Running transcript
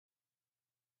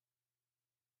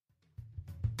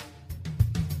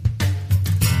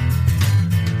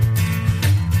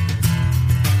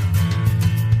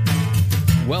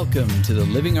Welcome to the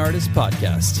Living Artist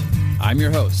Podcast. I'm your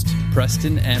host,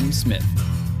 Preston M. Smith.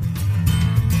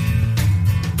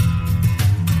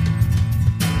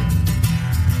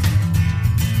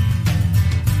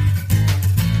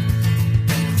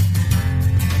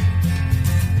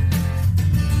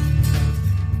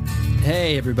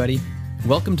 Hey, everybody.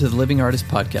 Welcome to the Living Artist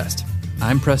Podcast.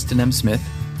 I'm Preston M. Smith,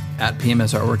 at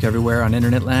PMS Artwork everywhere on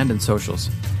internet land and socials.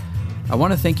 I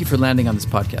want to thank you for landing on this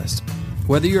podcast.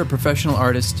 Whether you're a professional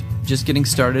artist, just getting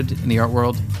started in the art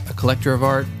world, a collector of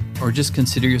art, or just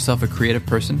consider yourself a creative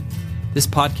person, this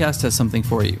podcast has something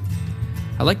for you.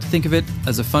 I like to think of it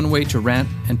as a fun way to rant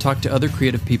and talk to other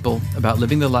creative people about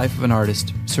living the life of an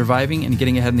artist, surviving and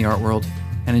getting ahead in the art world,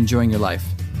 and enjoying your life.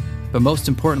 But most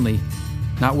importantly,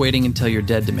 not waiting until you're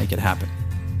dead to make it happen.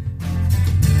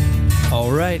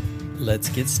 All right, let's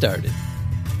get started.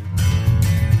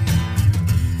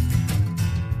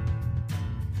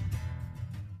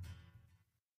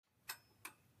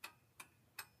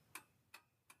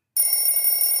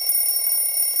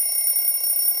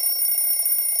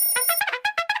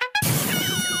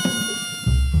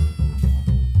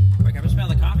 Wake up and smell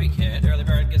the coffee, kid. Early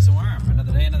bird gets the worm.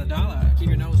 Another day, another dollar. Keep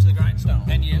your nose to the grindstone.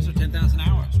 10 years or 10,000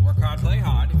 hours. Work hard, play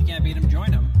hard. If you can't beat them,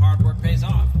 join them. Hard work pays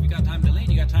off. If you got time to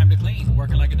lean, you got time to clean.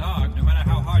 Working like a dog. No matter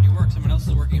how hard you work, someone else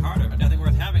is working harder. Nothing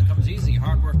worth having comes easy.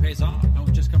 Hard work pays off.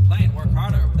 Don't just complain, work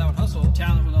harder. Without hustle,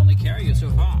 talent will only carry you so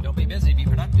far. Don't be busy, be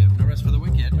productive. No rest for the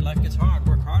wicked. When life gets hard,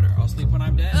 work harder. I'll sleep when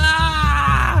I'm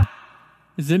dead.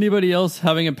 Is anybody else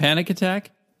having a panic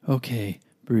attack? Okay,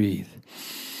 breathe.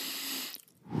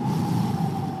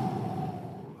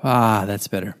 That's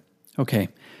better. Okay,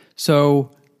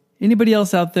 so anybody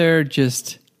else out there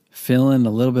just feeling a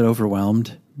little bit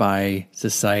overwhelmed by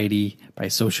society, by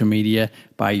social media,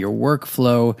 by your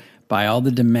workflow, by all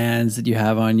the demands that you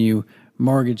have on you,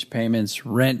 mortgage payments,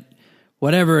 rent,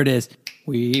 whatever it is?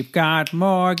 We've got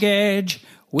mortgage,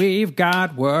 we've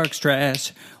got work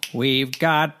stress, we've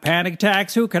got panic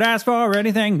attacks, who could ask for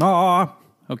anything more?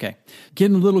 Okay,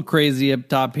 getting a little crazy up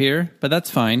top here, but that's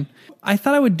fine. I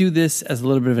thought I would do this as a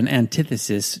little bit of an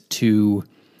antithesis to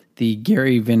the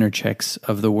Gary Vaynerchuk's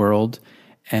of the world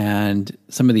and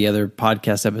some of the other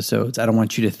podcast episodes. I don't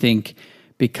want you to think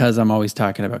because I'm always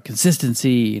talking about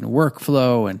consistency and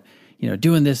workflow and,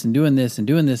 doing this and doing this and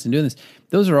doing this and doing this.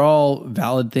 Those are all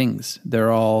valid things.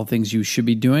 They're all things you should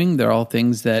be doing. They're all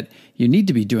things that you need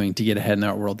to be doing to get ahead in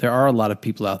that world. There are a lot of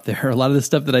people out there. A lot of the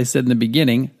stuff that I said in the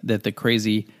beginning that the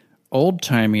crazy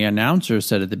old-timey announcer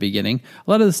said at the beginning,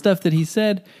 a lot of the stuff that he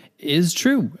said is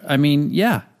true. I mean,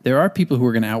 yeah, there are people who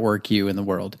are going to outwork you in the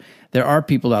world. There are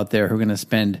people out there who are going to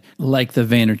spend, like the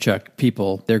Vaynerchuk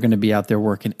people, they're going to be out there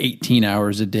working 18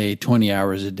 hours a day, 20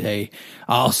 hours a day.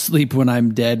 I'll sleep when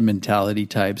I'm dead mentality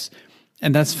types.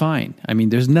 And that's fine. I mean,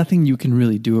 there's nothing you can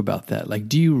really do about that. Like,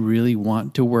 do you really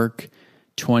want to work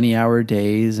 20-hour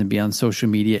days and be on social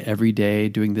media every day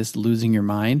doing this, losing your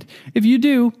mind? If you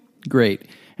do, great.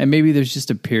 And maybe there's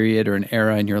just a period or an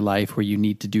era in your life where you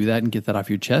need to do that and get that off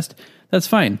your chest. That's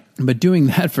fine. But doing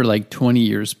that for like 20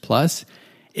 years plus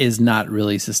is not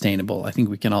really sustainable. I think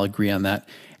we can all agree on that.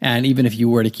 And even if you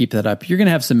were to keep that up, you're going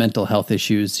to have some mental health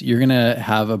issues. You're going to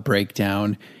have a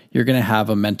breakdown. You're going to have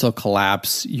a mental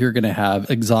collapse. You're going to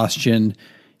have exhaustion.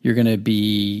 You're going to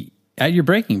be at your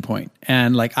breaking point.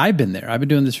 And like, I've been there. I've been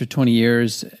doing this for 20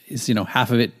 years. It's,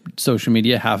 half of it social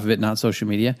media, half of it not social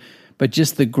media. But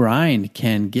just the grind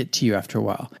can get to you after a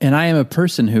while. And I am a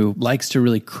person who likes to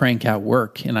really crank out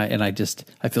work. And I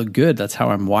feel good. That's how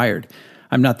I'm wired.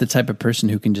 I'm not the type of person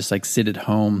who can just like sit at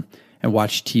home and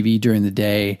watch TV during the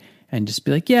day and just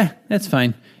be like, yeah, that's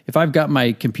fine. If I've got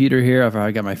my computer here, if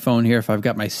I've got my phone here, if I've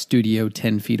got my studio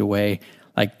 10 feet away,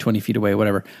 like 20 feet away,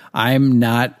 whatever, I'm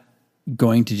not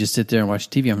going to just sit there and watch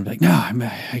TV. I'm like, no,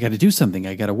 I got to do something.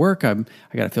 I got to work. I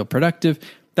got to feel productive.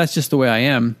 That's just the way I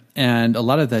am. And a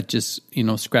lot of that just,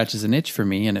 scratches an itch for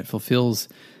me, and it fulfills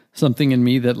something in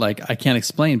me that like I can't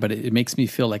explain, but it makes me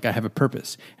feel like I have a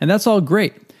purpose. And that's all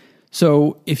great.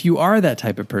 So if you are that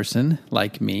type of person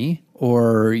like me,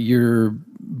 or you're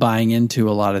buying into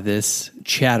a lot of this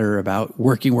chatter about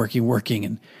working,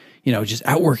 and, just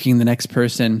outworking the next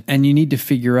person, and you need to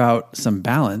figure out some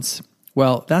balance,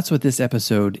 well, that's what this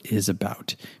episode is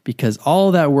about, because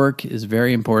all that work is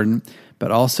very important,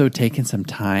 but also taking some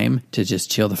time to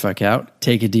just chill the fuck out,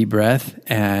 take a deep breath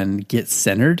and get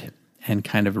centered and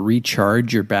kind of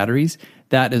recharge your batteries.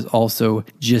 That is also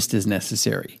just as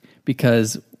necessary,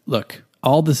 because look,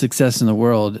 all the success in the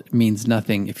world means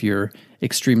nothing if you're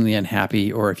extremely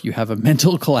unhappy or if you have a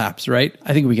mental collapse, right?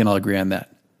 I think we can all agree on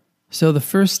that. So the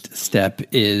first step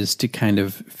is to kind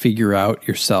of figure out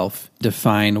yourself,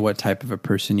 define what type of a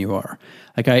person you are.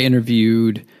 Like I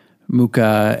interviewed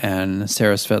Muka and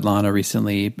Sarah Svetlana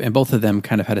recently, and both of them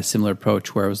kind of had a similar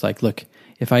approach where it was like, look,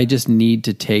 if I just need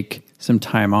to take some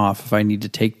time off, if I need to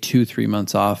take 2-3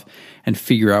 months off and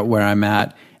figure out where I'm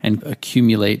at and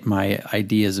accumulate my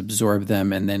ideas, absorb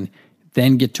them, and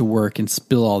then get to work and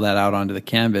spill all that out onto the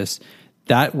canvas,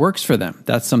 that works for them.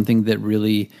 That's something that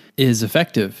really is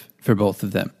effective for both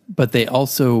of them. But they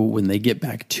also, when they get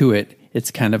back to it,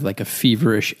 it's kind of like a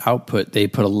feverish output. They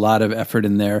put a lot of effort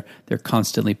in there. They're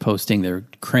constantly posting. They're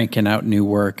cranking out new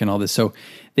work and all this. So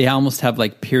they almost have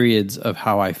like periods of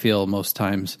how I feel most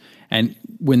times. And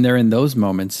when they're in those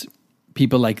moments,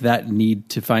 people like that need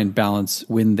to find balance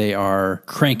when they are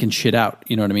cranking shit out.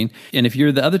 You know what I mean? And if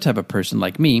you're the other type of person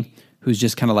like me, who's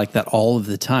just kind of like that all of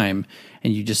the time,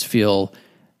 and you just feel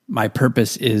my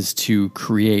purpose is to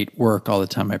create work all the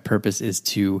time. My purpose is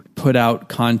to put out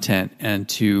content and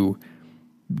to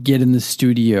get in the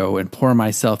studio and pour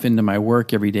myself into my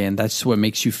work every day. And that's what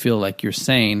makes you feel like you're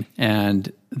sane. And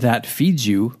that feeds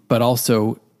you, but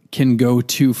also can go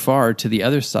too far to the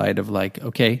other side of like,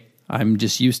 okay, I'm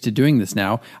just used to doing this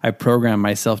now. I program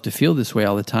myself to feel this way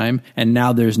all the time. And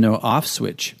now there's no off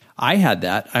switch. I had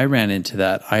that. I ran into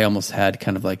that. I almost had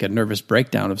kind of like a nervous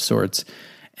breakdown of sorts.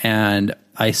 And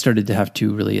I started to have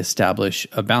to really establish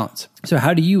a balance. So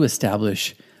how do you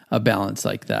establish a balance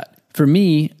like that? For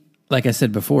me, like I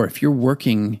said before, if you're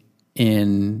working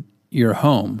in your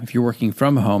home, if you're working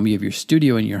from home, you have your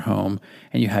studio in your home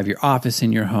and you have your office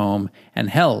in your home, and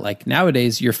hell, like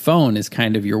nowadays your phone is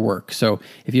kind of your work. So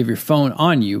if you have your phone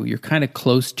on you, you're kind of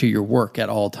close to your work at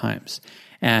all times.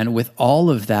 And with all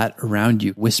of that around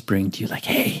you whispering to you like,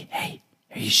 hey,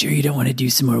 are you sure you don't want to do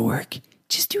some more work?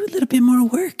 Just do a little bit more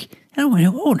work. It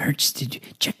won't hurt just to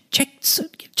check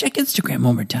Instagram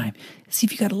one more time. See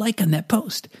if you got a like on that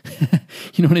post.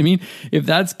 You know what I mean? If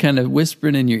that's kind of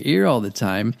whispering in your ear all the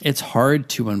time, it's hard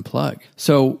to unplug.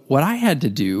 So what I had to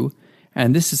do,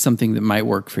 and this is something that might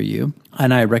work for you,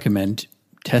 and I recommend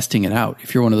testing it out.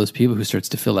 If you're one of those people who starts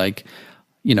to feel like,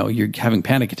 you know, you're having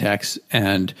panic attacks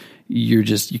and you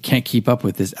can't keep up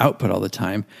with this output all the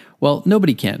time. Well,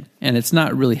 nobody can. And it's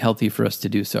not really healthy for us to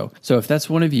do so. So if that's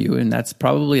one of you, and that's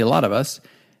probably a lot of us,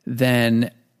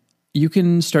 then you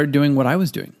can start doing what I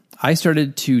was doing. I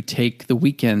started to take the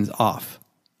weekends off.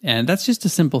 And that's just a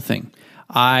simple thing.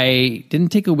 I didn't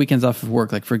take the weekends off of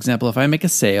work. Like, for example, if I make a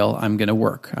sale, I'm going to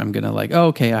work. I'm going to like, oh,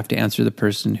 okay, I have to answer the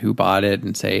person who bought it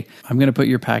and say, I'm going to put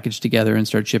your package together and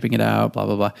start shipping it out, blah,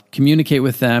 blah, blah. Communicate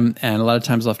with them. And a lot of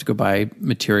times I'll have to go buy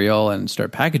material and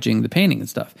start packaging the painting and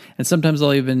stuff. And sometimes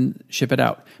I'll even ship it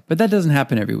out. But that doesn't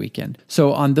happen every weekend.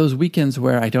 So on those weekends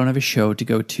where I don't have a show to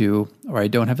go to or I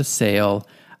don't have a sale,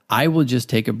 I will just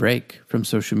take a break from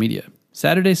social media.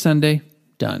 Saturday, Sunday,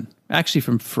 done. Actually,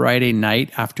 from Friday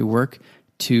night after work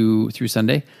through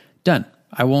Sunday, done.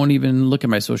 I won't even look at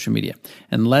my social media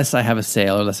unless I have a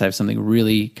sale, or unless I have something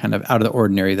really kind of out of the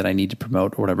ordinary that I need to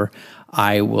promote or whatever.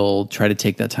 I will try to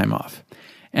take that time off.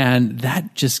 And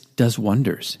that just does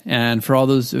wonders. And for all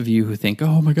those of you who think,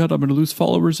 oh my God, I'm going to lose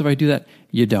followers if I do that,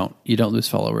 you don't lose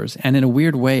followers. And in a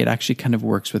weird way, it actually kind of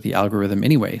works with the algorithm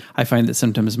anyway. I find that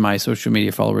sometimes my social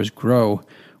media followers grow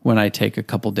when I take a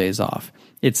couple days off.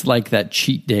 It's like that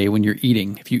cheat day when you're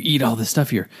eating. If you eat all this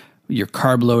stuff, you're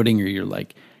carb loading, or you're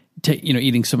like,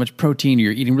 eating so much protein, or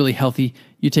you're eating really healthy,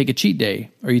 you take a cheat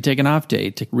day or you take an off day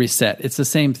to reset. It's the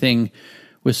same thing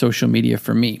with social media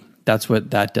for me. That's what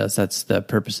that does. That's the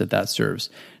purpose that serves.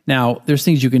 Now, there's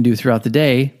things you can do throughout the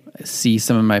day. See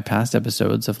some of my past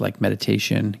episodes of like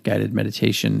meditation, guided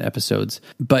meditation episodes,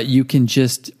 but you can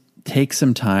just take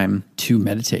some time to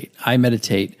meditate. I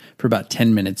meditate for about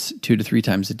 10 minutes, 2 to 3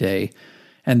 times a day.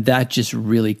 And that just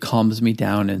really calms me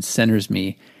down and centers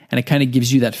me. And it kind of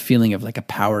gives you that feeling of like a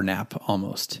power nap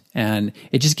almost. And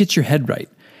it just gets your head right.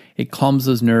 It calms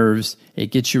those nerves. It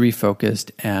gets you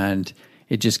refocused, and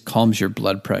it just calms your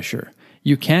blood pressure.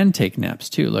 You can take naps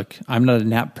too. Look, I'm not a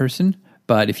nap person,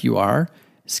 but if you are,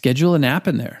 schedule a nap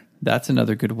in there. That's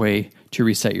another good way to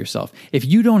reset yourself. If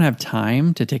you don't have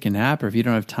time to take a nap, or if you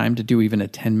don't have time to do even a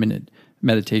 10-minute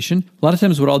meditation, a lot of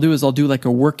times what I'll do is I'll do like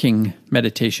a working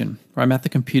meditation, where I'm at the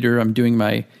computer, I'm doing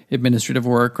my administrative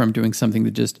work, or I'm doing something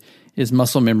that just is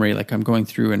muscle memory, like I'm going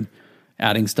through and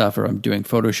adding stuff, or I'm doing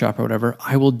Photoshop or whatever.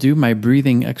 I will do my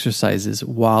breathing exercises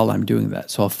while I'm doing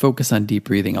that. So I'll focus on deep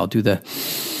breathing. I'll do the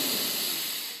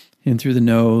in through the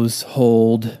nose,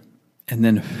 hold, and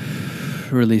then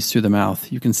release through the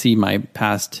mouth. You can see my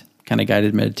past kind of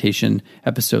guided meditation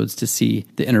episodes to see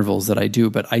the intervals that I do,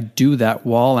 but I do that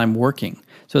while I'm working.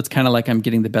 So it's kind of like I'm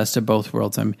getting the best of both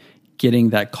worlds. I'm getting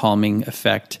that calming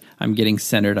effect. I'm getting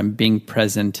centered, I'm being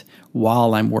present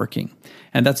while I'm working.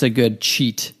 And that's a good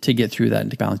cheat to get through that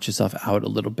and to balance yourself out a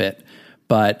little bit.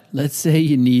 But let's say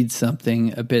you need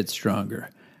something a bit stronger.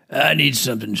 I need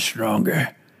something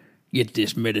stronger. Get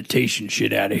this meditation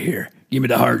shit out of here. Give me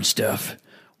the hard stuff.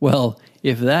 Well,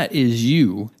 if that is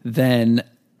you, then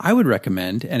I would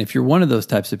recommend, and if you're one of those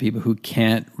types of people who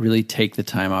can't really take the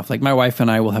time off, like my wife and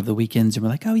I will have the weekends and we're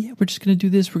like, oh yeah, we're just going to do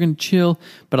this, we're going to chill.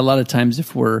 But a lot of times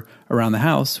if we're around the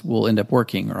house, we'll end up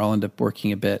working, or I'll end up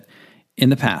working a bit. In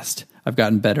the past, I've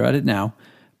gotten better at it now.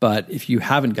 But if you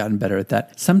haven't gotten better at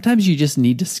that, sometimes you just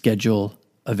need to schedule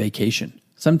a vacation.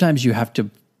 Sometimes you have to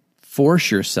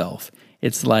force yourself.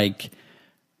 It's like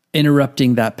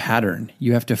interrupting that pattern.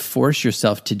 You have to force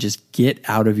yourself to just get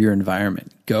out of your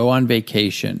environment. Go on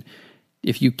vacation.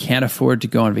 If you can't afford to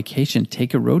go on vacation,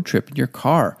 take a road trip in your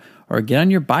car, or get on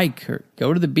your bike, or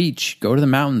go to the beach, go to the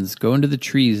mountains, go into the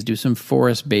trees, do some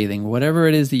forest bathing, whatever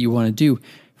it is that you want to do.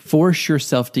 Force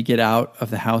yourself to get out of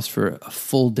the house for a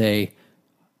full day,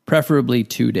 preferably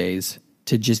 2 days,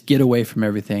 to just get away from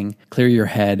everything, clear your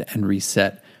head, and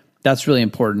reset. That's really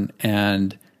important.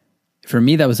 And for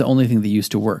me, that was the only thing that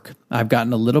used to work. I've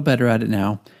gotten a little better at it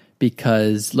now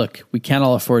because, look, we can't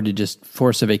all afford to just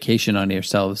force a vacation on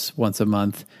ourselves once a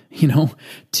month,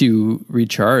 to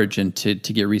recharge and to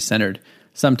get recentered.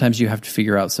 Sometimes you have to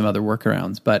figure out some other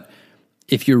workarounds. But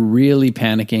if you're really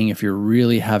panicking, if you're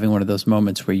really having one of those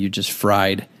moments where you just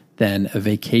fried, then a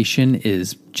vacation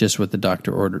is just what the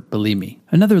doctor ordered, believe me.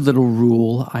 Another little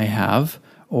rule I have,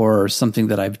 or something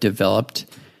that I've developed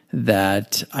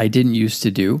that I didn't used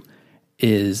to do,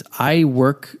 is I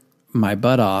work my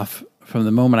butt off from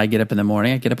the moment I get up in the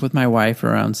morning. I get up with my wife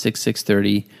around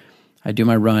 6:30. I do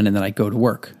my run, and then I go to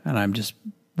work. And I'm just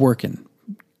working,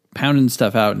 pounding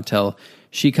stuff out until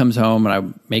she comes home, and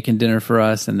I'm making dinner for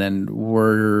us, and then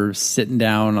we're sitting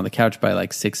down on the couch by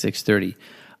like 6:30.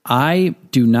 I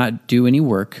do not do any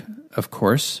work, of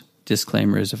course.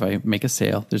 Disclaimer is if I make a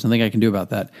sale, there's nothing I can do about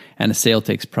that. And a sale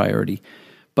takes priority.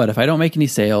 But if I don't make any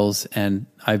sales and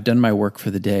I've done my work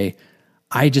for the day,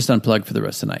 I just unplug for the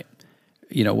rest of the night.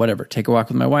 Whatever. Take a walk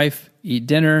with my wife, eat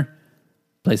dinner,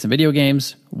 play some video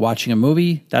games, watching a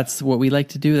movie. That's what we like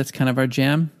to do. That's kind of our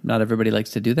jam. Not everybody likes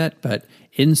to do that, but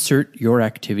insert your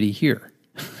activity here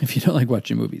if you don't like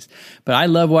watching movies. But I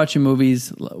love watching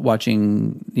movies,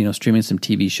 streaming some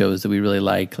TV shows that we really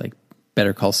like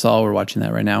Better Call Saul. We're watching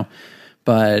that right now.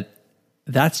 But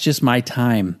that's just my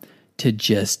time to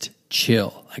just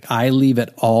chill. I leave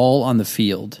it all on the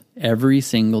field every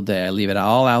single day. I leave it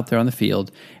all out there on the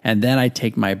field, and then I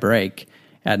take my break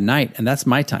at night, and that's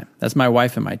my time. That's my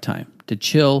wife and my time to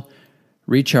chill,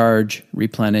 recharge,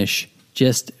 replenish,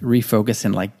 just refocus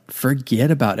and forget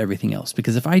about everything else.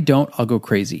 Because if I don't, I'll go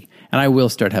crazy, and I will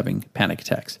start having panic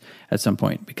attacks at some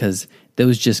point because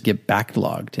those just get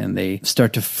backlogged and they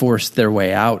start to force their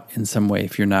way out in some way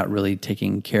if you're not really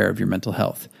taking care of your mental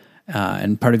health.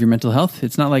 And part of your mental health,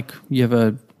 it's not like you have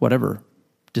a whatever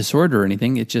disorder or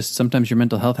anything. It's just sometimes your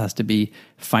mental health has to be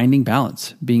finding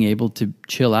balance, being able to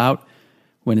chill out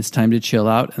when it's time to chill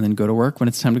out, and then go to work when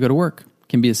it's time to go to work. It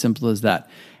can be as simple as that.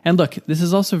 And look, this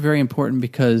is also very important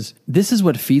because this is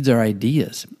what feeds our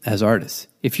ideas as artists.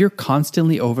 If you're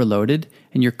constantly overloaded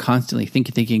and you're constantly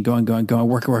thinking, going,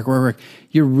 work,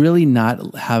 you're really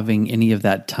not having any of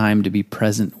that time to be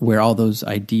present where all those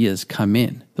ideas come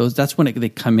in. That's when they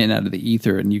come in out of the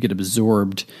ether and you get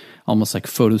absorbed almost like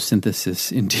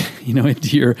photosynthesis into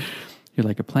you're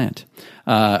like a plant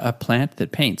that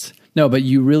paints. No, but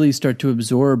you really start to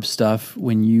absorb stuff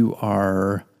when you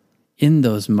are in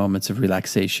those moments of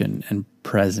relaxation and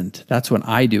present. That's what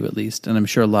I do, at least, and I'm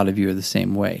sure a lot of you are the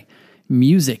same way.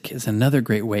 Music is another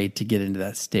great way to get into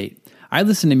that state. I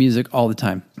listen to music all the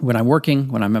time. When I'm working,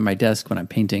 when I'm at my desk, when I'm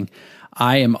painting,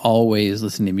 I am always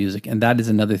listening to music, and that is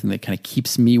another thing that kind of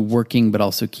keeps me working, but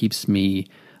also keeps me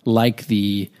like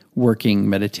the working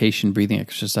meditation breathing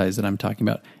exercise that I'm talking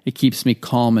about. It keeps me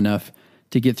calm enough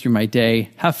to get through my day,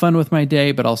 have fun with my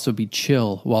day, but also be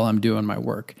chill while I'm doing my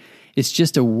work. It's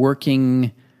just a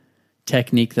working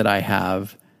technique that I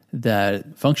have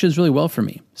that functions really well for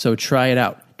me. So try it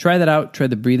out. Try that out. Try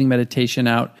the breathing meditation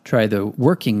out. Try the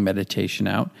working meditation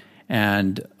out.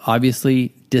 And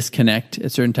obviously disconnect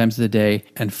at certain times of the day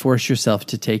and force yourself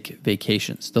to take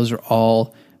vacations. Those are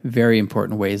all very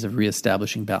important ways of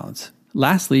reestablishing balance.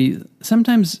 Lastly,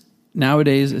 sometimes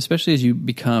nowadays, especially as you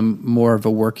become more of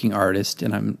a working artist,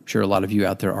 and I'm sure a lot of you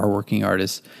out there are working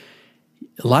artists,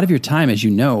 a lot of your time, as you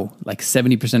know, like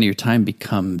 70% of your time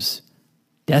becomes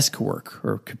desk work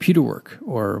or computer work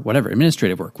or whatever,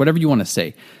 administrative work, whatever you want to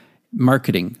say,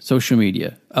 marketing, social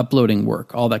media, uploading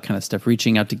work, all that kind of stuff,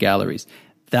 reaching out to galleries.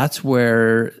 That's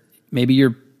where maybe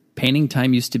your painting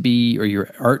time used to be, or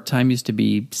your art time used to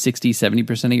be 60,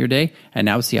 70% of your day, and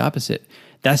now it's the opposite.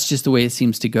 That's just the way it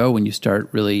seems to go when you start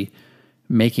really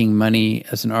making money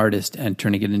as an artist and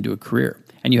turning it into a career.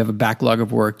 And you have a backlog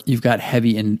of work, you've got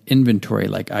heavy inventory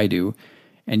like I do,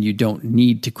 and you don't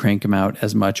need to crank them out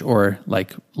as much or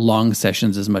like long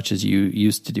sessions as much as you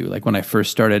used to do. Like when I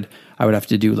first started, I would have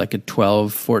to do like a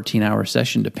 12, 14-hour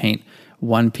session to paint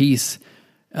one piece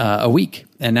a week.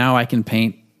 And now I can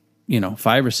paint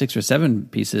 5 or 6 or 7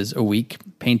 pieces a week,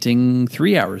 painting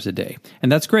 3 hours a day.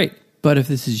 And that's great. But if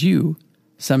this is you,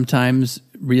 sometimes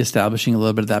reestablishing a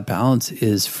little bit of that balance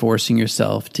is forcing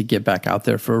yourself to get back out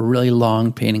there for a really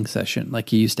long painting session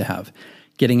like you used to have.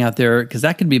 Getting out there, because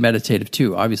that can be meditative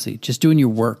too, obviously. Just doing your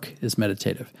work is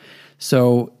meditative.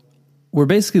 So we're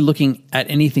basically looking at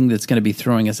anything that's going to be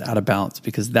throwing us out of balance,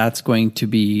 because that's going to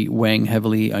be weighing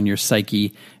heavily on your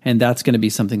psyche, and that's going to be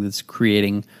something that's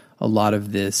creating a lot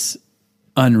of this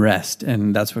unrest,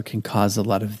 and that's what can cause a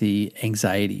lot of the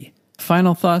anxiety.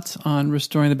 Final thoughts on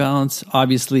restoring the balance.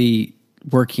 Obviously,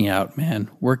 working out, man.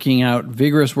 Working out,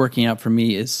 vigorous working out for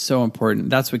me is so important.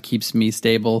 That's what keeps me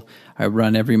stable. I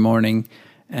run every morning,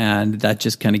 and that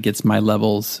just kind of gets my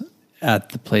levels at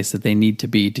the place that they need to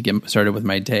be to get started with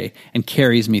my day and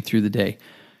carries me through the day.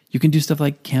 You can do stuff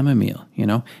like chamomile,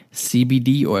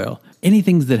 CBD oil,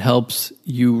 anything that helps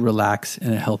you relax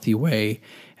in a healthy way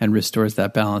and restores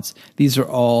that balance. These are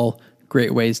all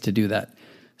great ways to do that.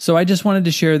 So I just wanted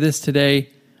to share this today.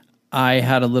 I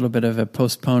had a little bit of a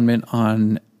postponement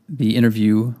on the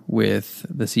interview with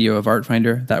the CEO of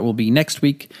Artfinder. That will be next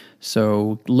week,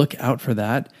 so look out for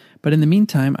that. But in the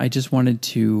meantime, I just wanted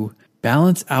to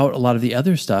balance out a lot of the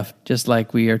other stuff, just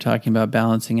like we are talking about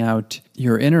balancing out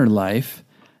your inner life.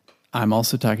 I'm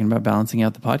also talking about balancing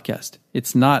out the podcast.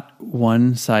 It's not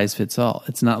one size fits all.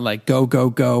 It's not like go,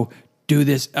 do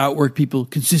this, outwork people,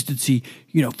 consistency,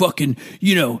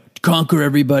 conquer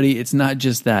everybody. It's not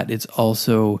just that. It's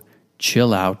also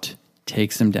chill out,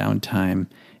 take some downtime,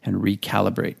 and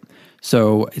recalibrate.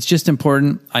 So it's just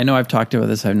important. I know I've talked about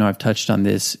this. I know I've touched on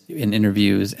this in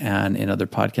interviews and in other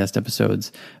podcast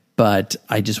episodes, but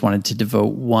I just wanted to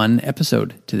devote one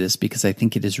episode to this because I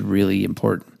think it is really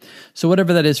important. So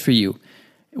whatever that is for you,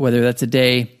 whether that's a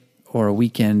day or a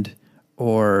weekend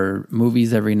or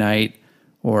movies every night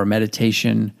or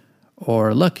meditation,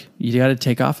 or look, you got to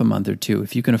take off a month or two.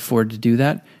 If you can afford to do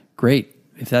that, great.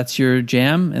 If that's your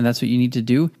jam and that's what you need to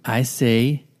do, I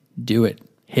say do it.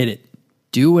 Hit it.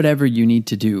 Do whatever you need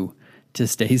to do to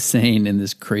stay sane in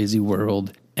this crazy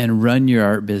world and run your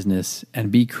art business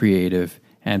and be creative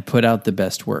and put out the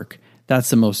best work.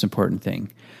 That's the most important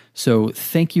thing. So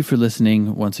thank you for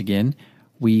listening once again.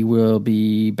 We will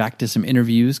be back to some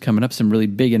interviews coming up, some really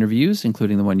big interviews,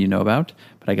 including the one you know about,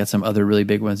 but I got some other really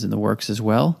big ones in the works as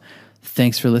well.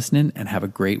 Thanks for listening and have a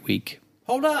great week.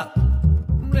 Hold up.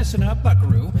 Listen up,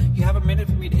 buckaroo. You have a minute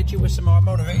for me to hit you with some more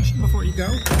motivation before you go?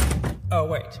 Oh,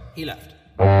 wait. He left.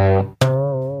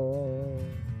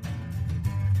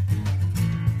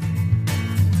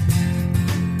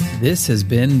 This has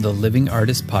been the Living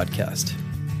Artist Podcast.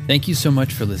 Thank you so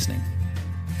much for listening.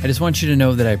 I just want you to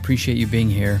know that I appreciate you being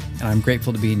here, and I'm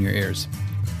grateful to be in your ears.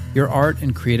 Your art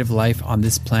and creative life on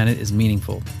this planet is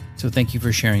meaningful, so thank you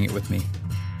for sharing it with me.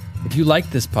 If you like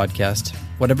this podcast,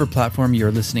 whatever platform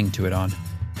you're listening to it on,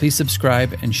 please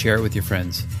subscribe and share it with your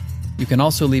friends. You can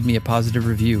also leave me a positive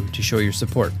review to show your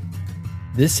support.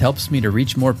 This helps me to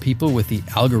reach more people with the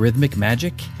algorithmic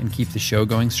magic and keep the show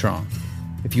going strong.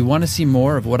 If you want to see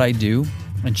more of what I do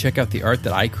and check out the art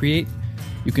that I create,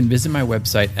 you can visit my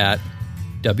website at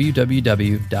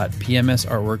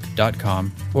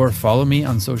www.pmsartwork.com or follow me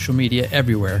on social media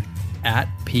everywhere at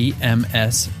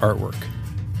PMS Artwork.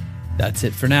 That's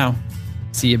it for now.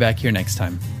 See you back here next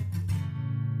time.